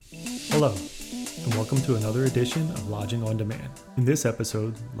Hello, and welcome to another edition of Lodging on Demand. In this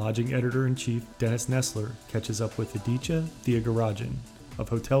episode, Lodging Editor-in-Chief Dennis Nessler catches up with Aditya Thyagarajan of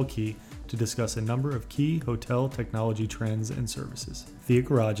Hotel Key to discuss a number of key hotel technology trends and services.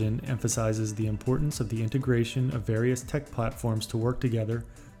 Thyagarajan emphasizes the importance of the integration of various tech platforms to work together,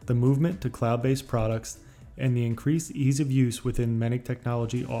 the movement to cloud-based products, and the increased ease of use within many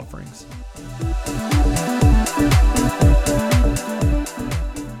technology offerings.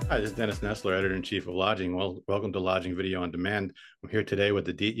 Hi, this is Dennis Nessler, Editor-in-Chief of Lodging. Well, welcome to Lodging Video on Demand. I'm here today with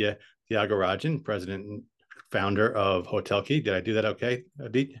Aditya Thyagarajan, President and Founder of Hotel Key. Did I do that okay,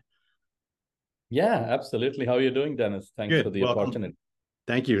 Aditya? Yeah, absolutely. How are you doing, Dennis? Thanks Good. for the Welcome. opportunity.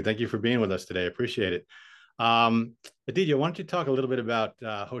 Thank you. Thank you for being with us today. I appreciate it. Aditya, why don't you talk a little bit about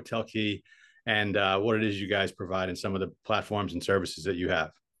Hotel Key and what it is you guys provide and some of the platforms and services that you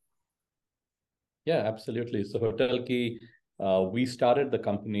have? Yeah, absolutely. So Hotel Key, we started the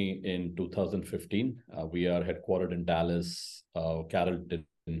company in 2015. We are headquartered in Dallas, Carrollton,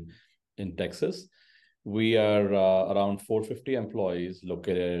 in Texas. We are around 450 employees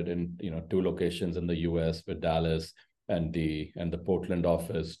located in two locations in the US with Dallas and the Portland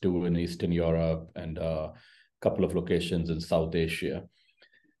office, two in Eastern Europe, and a couple of locations in South Asia.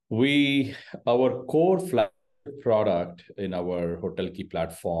 Our core flagship product in our Hotel Key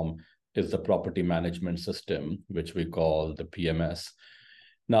platform is the property management system, which we call the PMS.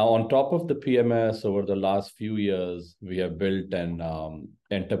 Now, on top of the PMS, over the last few years, we have built an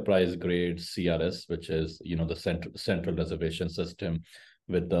enterprise-grade CRS, which is the central reservation system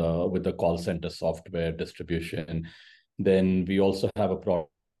with the call center software distribution. Then we also have a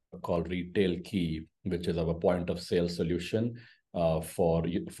product called Retail Key, which is our point of sale solution for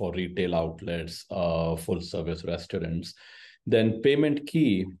retail outlets, full service restaurants. Then Payment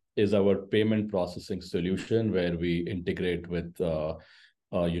Key is our payment processing solution where we integrate with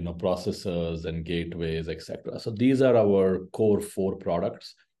processors and gateways, etc. So these are our core four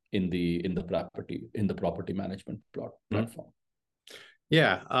products in the property management platform.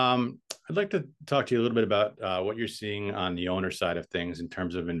 Yeah, I'd like to talk to you a little bit about what you're seeing on the owner side of things in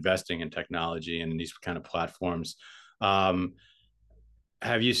terms of investing in technology and these kind of platforms.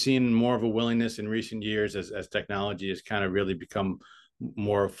 Have you seen more of a willingness in recent years as technology has kind of really become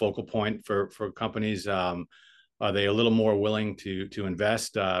more a focal point for companies? Are they a little more willing to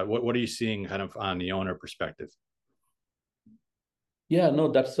invest? What are you seeing kind of on the owner perspective? Yeah,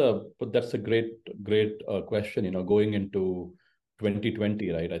 no, that's a great question. Going into 2020,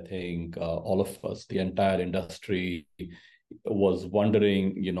 right? I think all of us, the entire industry, was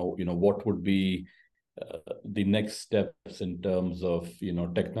wondering, what would be the next steps in terms of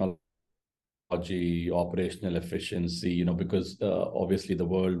technology, operational efficiency, because obviously the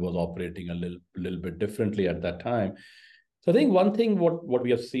world was operating a little bit differently at that time. So I think one thing what we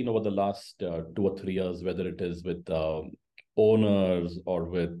have seen over the last 2 or 3 years, whether it is with owners or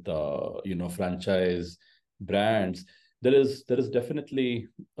with franchise brands, there is definitely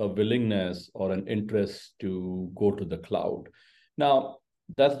a willingness or an interest to go to the cloud. Now,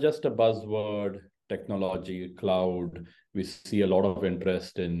 that's just a buzzword. Technology, cloud. We see a lot of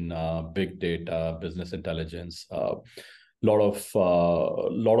interest in big data, business intelligence, lot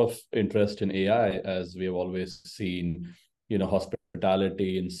of interest in AI, as we have always seen.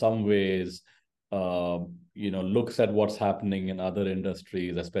 Hospitality in some ways, looks at what's happening in other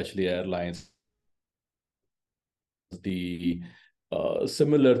industries, especially airlines. The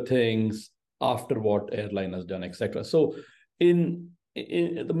similar things after what airline has done, etc. So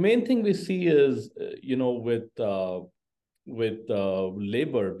the main thing we see is, with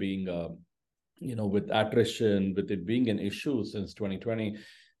labor being, with attrition, with it being an issue since 2020,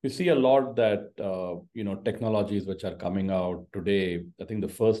 we see a lot that, technologies which are coming out today. I think the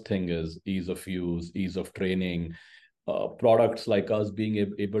first thing is ease of use, ease of training, products like us being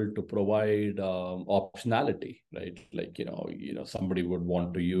able to provide optionality, right? Like, somebody would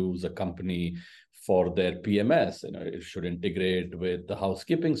want to use a company for their PMS, it should integrate with the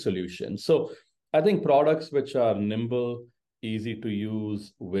housekeeping solution. So I think products which are nimble, easy to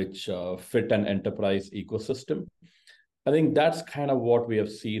use, which fit an enterprise ecosystem. I think that's kind of what we have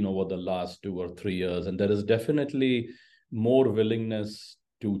seen over the last 2 or 3 years. And there is definitely more willingness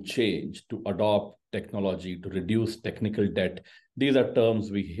to change, to adopt technology, to reduce technical debt. These are terms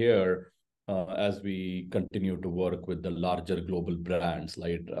we hear as we continue to work with the larger global brands,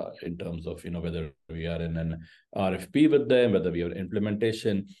 like in terms of whether we are in an RFP with them, whether we are in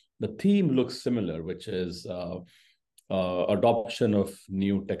implementation. The theme looks similar, which is adoption of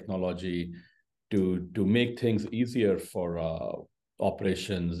new technology to make things easier for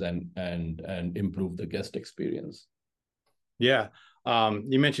operations and improve the guest experience. Yeah.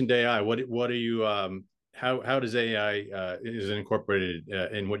 You mentioned AI. What are you? How does AI is it incorporated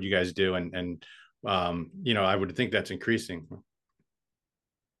in what you guys do? And I would think that's increasing.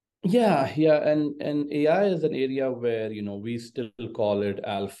 Yeah, and AI is an area where we still call it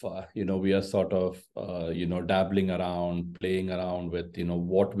alpha. We are sort of dabbling around, playing around with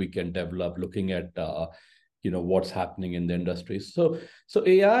what we can develop, looking at what's happening in the industry. So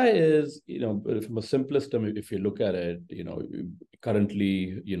AI is from a simplest term, if you look at it,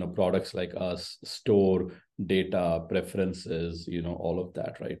 currently products like us store data, preferences, all of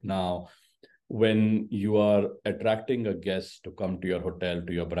that right now. When you are attracting a guest to come to your hotel,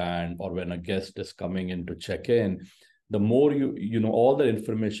 to your brand, or when a guest is coming in to check in, the more all the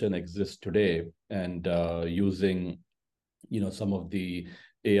information exists today, and using some of the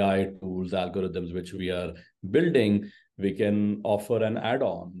AI tools, algorithms which we are building, we can offer an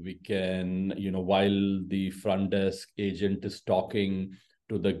add-on. We can, while the front desk agent is talking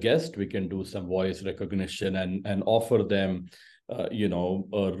to the guest, we can do some voice recognition and offer them a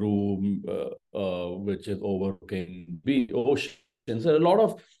room which is overlooking the ocean. So a lot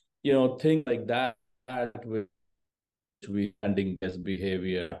of things like that which we handling guest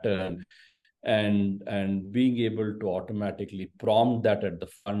behavior and being able to automatically prompt that at the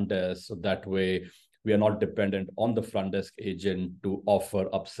front desk, so that way we are not dependent on the front desk agent to offer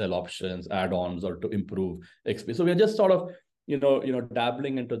upsell options, add-ons, or to improve experience. So we are just sort of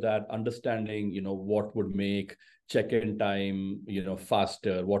dabbling into that, understanding what would make check-in time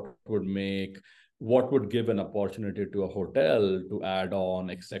faster, what would give an opportunity to a hotel to add on,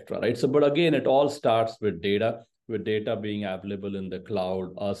 etc. Right. So, but again, it all starts with data. With data being available in the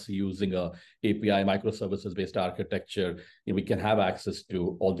cloud, us using a API microservices based architecture, we can have access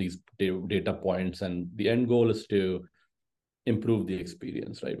to all these data points, and the end goal is to improve the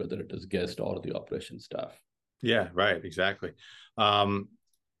experience, right? Whether it is guest or the operation staff. Yeah, right. Exactly.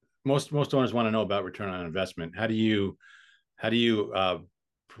 Most owners want to know about return on investment. How do you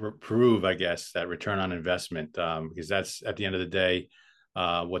prove, I guess, that return on investment? Because that's at the end of the day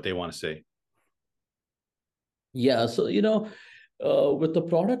what they want to see. Yeah, so with a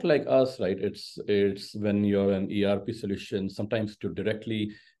product like us, right? It's when you're an ERP solution, sometimes to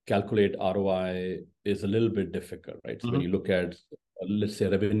directly calculate ROI is a little bit difficult, right? So when you look at let's say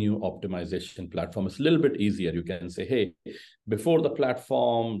revenue optimization platform, it's a little bit easier. You can say, hey, before the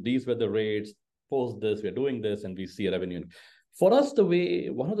platform, these were the rates. Post this, we're doing this, and we see a revenue. For us,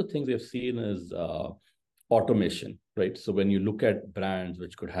 one of the things we've seen is automation, right? So when you look at brands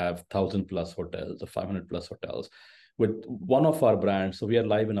which could have 1,000 plus hotels or 500 plus hotels, with one of our brands, so we are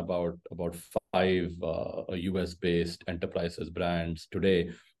live in about five US based enterprises brands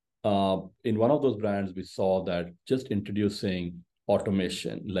today. In one of those brands, we saw that just introducing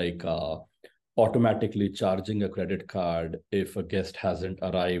automation, like automatically charging a credit card if a guest hasn't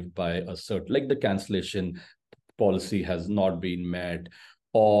arrived by a certain, like the cancellation policy has not been met,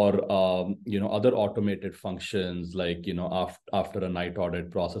 or other automated functions like after a night audit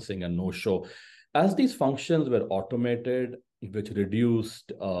processing a no-show. As these functions were automated, which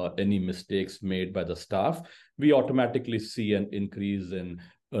reduced any mistakes made by the staff, we automatically see an increase in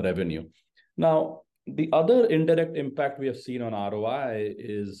revenue. Now, the other indirect impact we have seen on ROI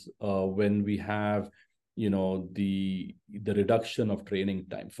is when we have the reduction of training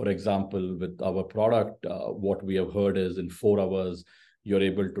time. For example, with our product, what we have heard is in 4 hours you're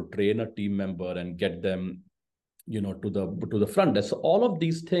able to train a team member and get them to the front desk. So all of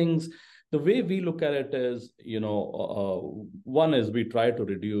these things, the way we look at it is one is we try to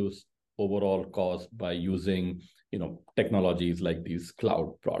reduce overall cost by using technologies like these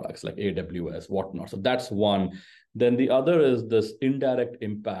cloud products like AWS, whatnot. So that's one. Then the other is this indirect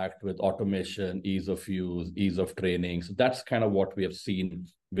impact with automation, ease of use, ease of training. So that's kind of what we have seen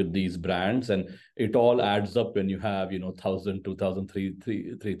with these brands, and it all adds up when you have 1,000, 2,000,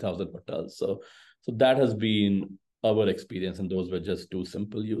 3,000 hotels. So that has been our experience, and those were just 2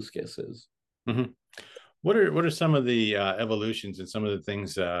 simple use cases. Mm-hmm. What are some of the evolutions and some of the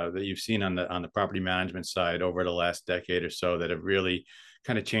things that you've seen on the property management side over the last decade or so that have really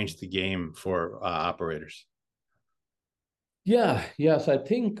kind of changed the game for operators? Yes, I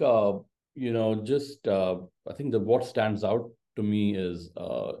think I think that what stands out to me is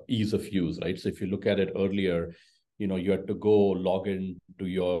ease of use, right? So if you look at it earlier, you had to go log in to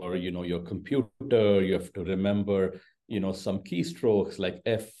your computer. You have to remember some keystrokes like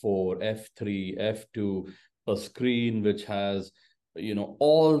F4, F3, F2, a screen which has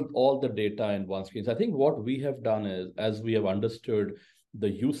all the data in one screen. So I think what we have done is, as we have understood the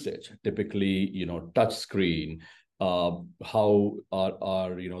usage, typically touch screen, how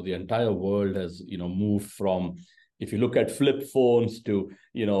our the entire world has moved from if you look at flip phones to,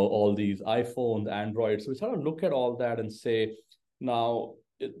 all these iPhones, Androids, so we sort of look at all that and say, now,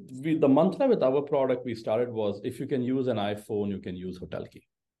 the mantra with our product we started was, if you can use an iPhone, you can use HotelKey,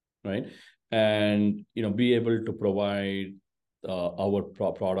 right? And, be able to provide our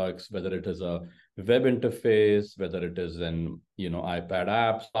products, whether it is a web interface, whether it is an, iPad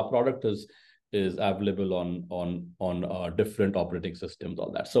apps, our product is available on different operating systems,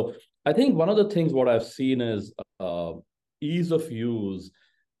 all that. So I think one of the things what I've seen is ease of use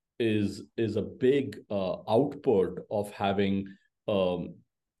is a big output of having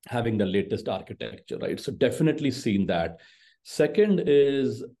the latest architecture, right? So definitely seen that. Second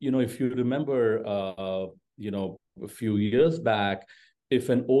is, if you remember, a few years back, if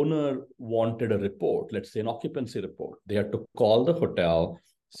an owner wanted a report, let's say an occupancy report, they had to call the hotel,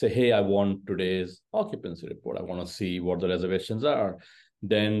 say, hey, I want today's occupancy report. I want to see what the reservations are.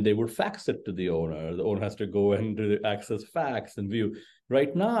 Then they would fax it to the owner. The owner has to go and access fax and view.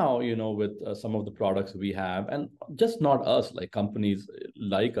 Right now, with some of the products we have, and just not us, like companies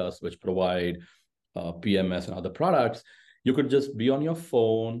like us, which provide PMS and other products, you could just be on your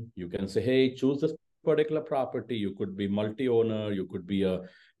phone. You can say, hey, choose this particular property. You could be multi-owner. You could be a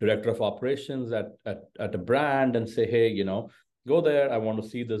director of operations at a brand and say, hey, go there. I want to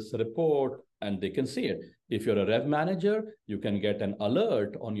see this report, and they can see it. If you're a rev manager, you can get an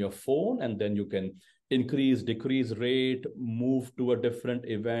alert on your phone, and then you can increase, decrease rate, move to a different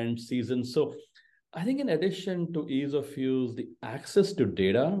event season. So I think in addition to ease of use, the access to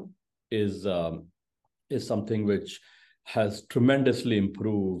data is something which has tremendously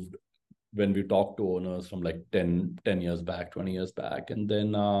improved when we talk to owners from like 10 years back, 20 years back. And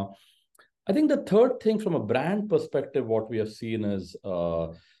then I think the third thing from a brand perspective, what we have seen is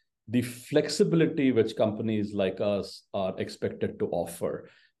the flexibility which companies like us are expected to offer.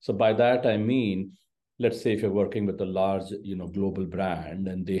 So by that, I mean, let's say if you're working with a large, global brand,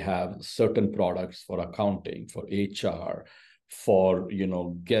 and they have certain products for accounting, for HR, for,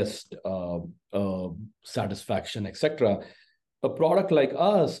 guest satisfaction, etc. A product like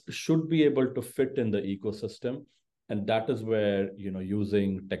us should be able to fit in the ecosystem. And that is where,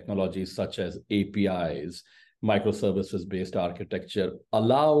 using technologies such as APIs, microservices-based architecture,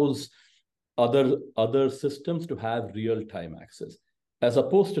 allows other systems to have real-time access. As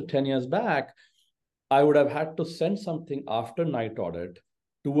opposed to 10 years back, I would have had to send something after night audit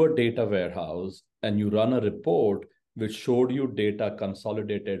to a data warehouse, and you run a report which showed you data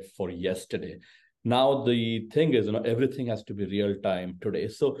consolidated for yesterday. Now the thing is, everything has to be real time today.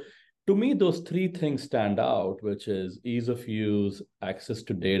 So to me, those three things stand out, which is ease of use, access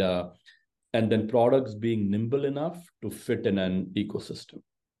to data, and then products being nimble enough to fit in an ecosystem.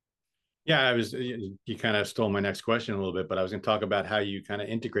 Yeah, you kind of stole my next question a little bit, but I was going to talk about how you kind of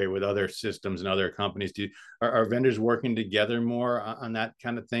integrate with other systems and other companies. Are vendors working together more on that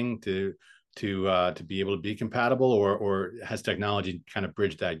kind of thing to be able to be compatible, or has technology kind of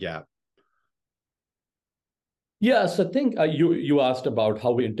bridged that gap? Yes, I think you asked about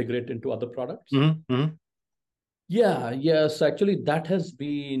how we integrate into other products. Mm-hmm. Mm-hmm. Yeah, yes, actually, that has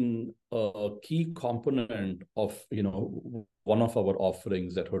been a key component of one of our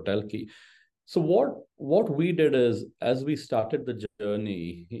offerings at HotelKey. So what we did is, as we started the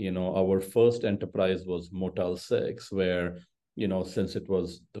journey, our first enterprise was Motel 6, where since it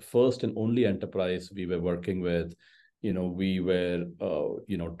was the first and only enterprise we were working with, we were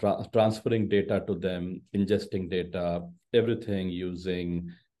transferring data to them, ingesting data, everything using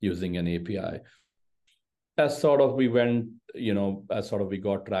an API. As sort of we went, as sort of we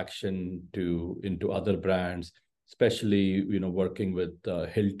got traction into other brands, especially working with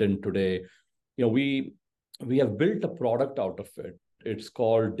Hilton today. We have built a product out of it. It's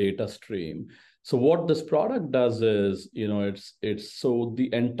called Data Stream. So what this product does is, it's so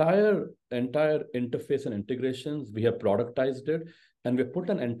the entire interface and integrations, we have productized it, and we put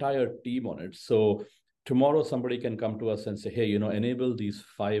an entire team on it. So tomorrow somebody can come to us and say, hey, enable these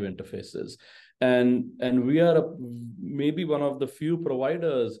 5 interfaces. And we are maybe one of the few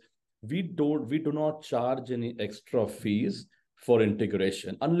providers, we do not charge any extra fees for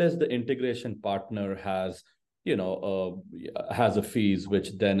integration, unless the integration partner has a fees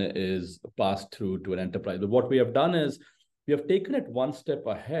which then is passed through to an enterprise. But what we have done is we have taken it one step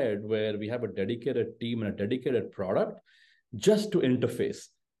ahead, where we have a dedicated team and a dedicated product just to interface.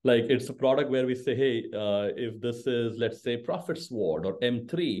 Like, it's a product where we say, hey, if this is, let's say, Profit Sword or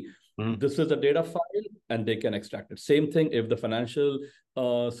M3, this is a data file, and they can extract it. Same thing if the financial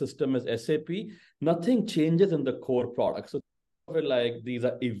system is SAP, nothing changes in the core product. So like, these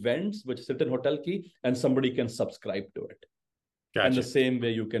are events which sit in HotelKey, and somebody can subscribe to it. Gotcha. And the same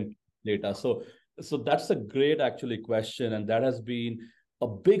way you can data. So So that's a great actually question. And that has been a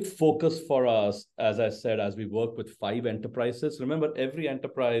big focus for us, as I said, as we work with 5 enterprises. Remember, every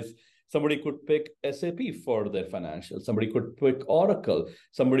enterprise, somebody could pick SAP for their financials. Somebody could pick Oracle.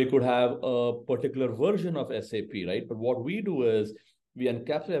 Somebody could have a particular version of SAP, right? But what we do is we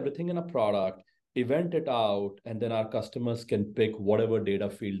encapsulate everything in a product, event it out, and then our customers can pick whatever data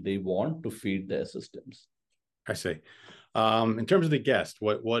field they want to feed their systems. I see. In terms of the guest,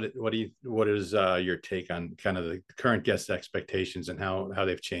 what is your take on kind of the current guest expectations and how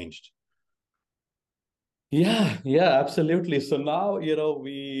they've changed? Yeah, absolutely. So now,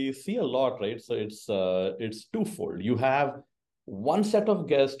 we see a lot, right? So it's twofold. You have one set of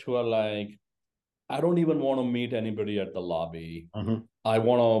guests who are like, I don't even want to meet anybody at the lobby. Mm-hmm. I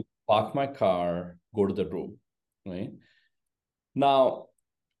want to park my car, go to the room, right? Now,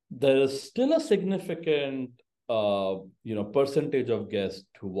 there is still a significant percentage of guests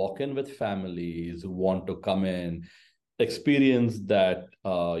who walk in with families, who want to come in, experience that,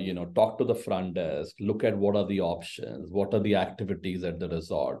 talk to the front desk, look at what are the options, what are the activities at the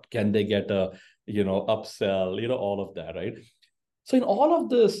resort, can they get a upsell, all of that, right? So in all of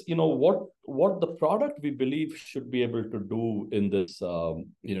this, what the product we believe should be able to do in this,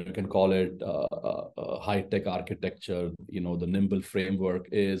 you can call it high tech architecture, the nimble framework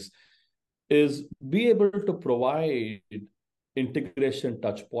is be able to provide integration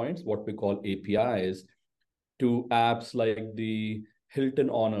touch points, what we call APIs, to apps like the Hilton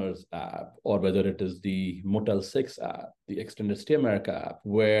Honors app, or whether it is the Motel 6 app, the Extended Stay America app,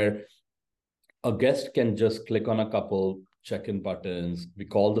 where a guest can just click on a couple check-in buttons. We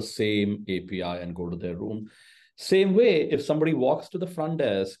call the same API and go to their room. Same way, if somebody walks to the front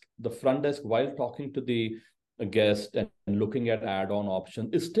desk, while talking to the guest and looking at add-on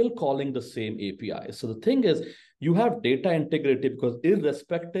options is still calling the same API. So the thing is, you have data integrity, because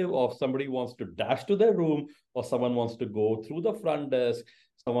irrespective of somebody wants to dash to their room or someone wants to go through the front desk,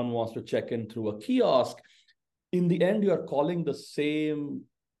 someone wants to check in through a kiosk, in the end, you are calling the same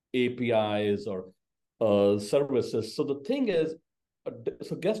APIs or services. So the thing is,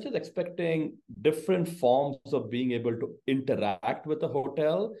 so guest is expecting different forms of being able to interact with the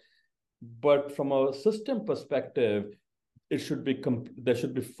hotel, but from a system perspective, there should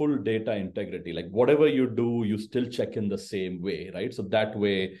be full data integrity. Like whatever you do, you still check in the same way, right? So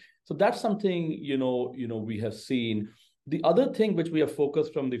that's something we have seen. The other thing which we have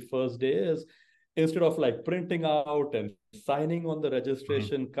focused from the first day is, instead of like printing out and signing on the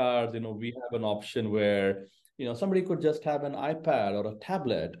registration cards, we have an option where somebody could just have an iPad or a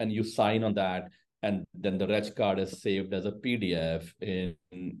tablet and you sign on that, and then the reg card is saved as a PDF in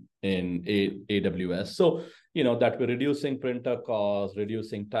AWS. So that we're reducing printer costs,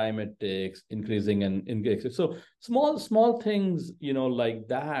 reducing time it takes, increasing and engagement. So small things like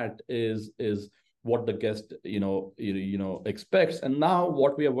that is what the guest expects. And now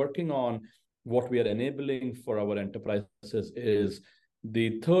what we are working on, what we are enabling for our enterprises, is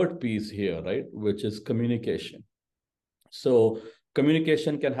the third piece here, right? Which is communication. So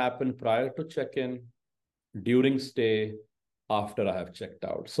communication can happen prior to check-in, during stay, after I have checked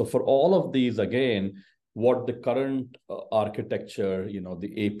out. So for all of these, again, what the current architecture,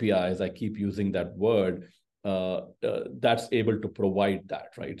 the APIs, I keep using that word, that's able to provide that,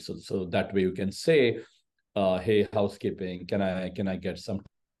 right? So that way you can say, hey, housekeeping, can I get some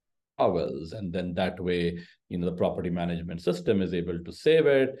towels? And then that way, the property management system is able to save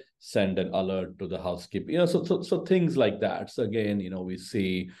it, send an alert to the housekeeper, so things like that. So again, we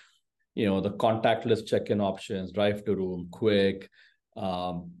see, the contactless check-in options, drive to room, quick,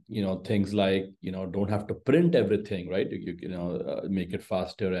 things like, don't have to print everything, right? Make it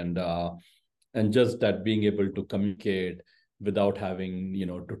faster, and just that being able to communicate without having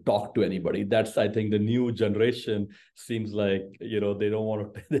to talk to anybody. That's, I think, the new generation seems like they don't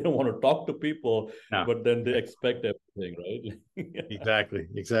want to talk to people. No. But then they expect everything, right?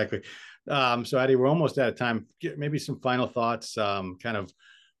 Exactly. So Adi, we're almost out of time. Maybe some final thoughts, kind of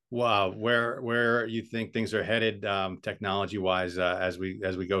where you think things are headed technology wise as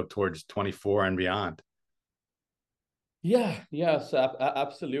we go towards 24 and beyond. So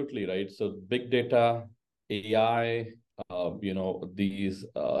absolutely, right? So big data, AI, these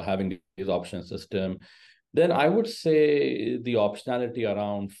having these option system. Then I would say the optionality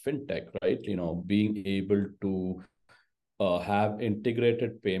around fintech, right? Being able to have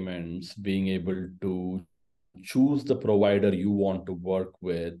integrated payments, being able to choose the provider you want to work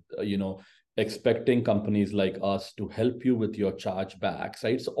with, expecting companies like us to help you with your chargebacks,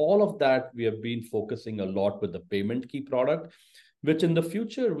 right? So all of that, we have been focusing a lot with the payment key product, which in the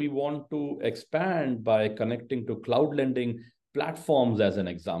future we want to expand by connecting to cloud lending platforms as an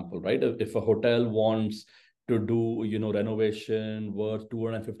example, right? If a hotel wants to do, renovation worth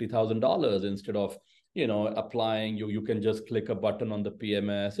 $250,000, instead of, applying, you can just click a button on the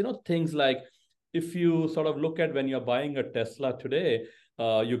PMS, things like, if you sort of look at when you're buying a Tesla today,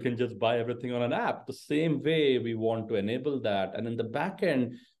 you can just buy everything on an app. The same way we want to enable that. And in the back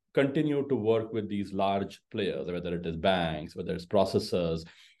end, continue to work with these large players, whether it is banks, whether it's processors.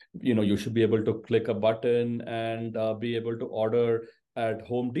 You should be able to click a button and be able to order at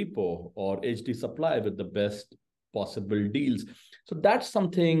Home Depot or HD Supply with the best possible deals. So that's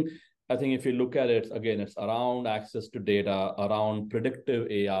something, I think, if you look at it, again, it's around access to data, around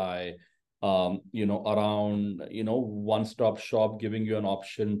predictive AI, around, one-stop shop, giving you an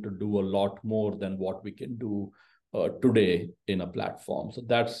option to do a lot more than what we can do today in a platform. So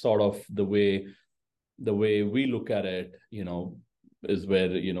that's sort of the way we look at it, is where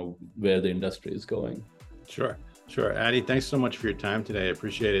the industry is going. Sure. Adi, thanks so much for your time today. I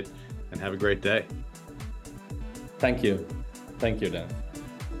appreciate it, and have a great day. Thank you, Dan.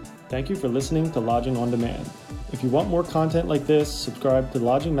 Thank you for listening to Lodging on Demand. If you want more content like this, subscribe to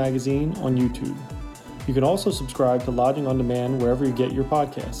Lodging Magazine on YouTube. You can also subscribe to Lodging on Demand wherever you get your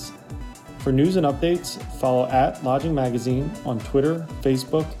podcasts. For news and updates, follow @Lodging Magazine on Twitter,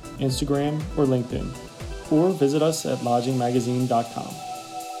 Facebook, Instagram, or LinkedIn, or visit us at lodgingmagazine.com.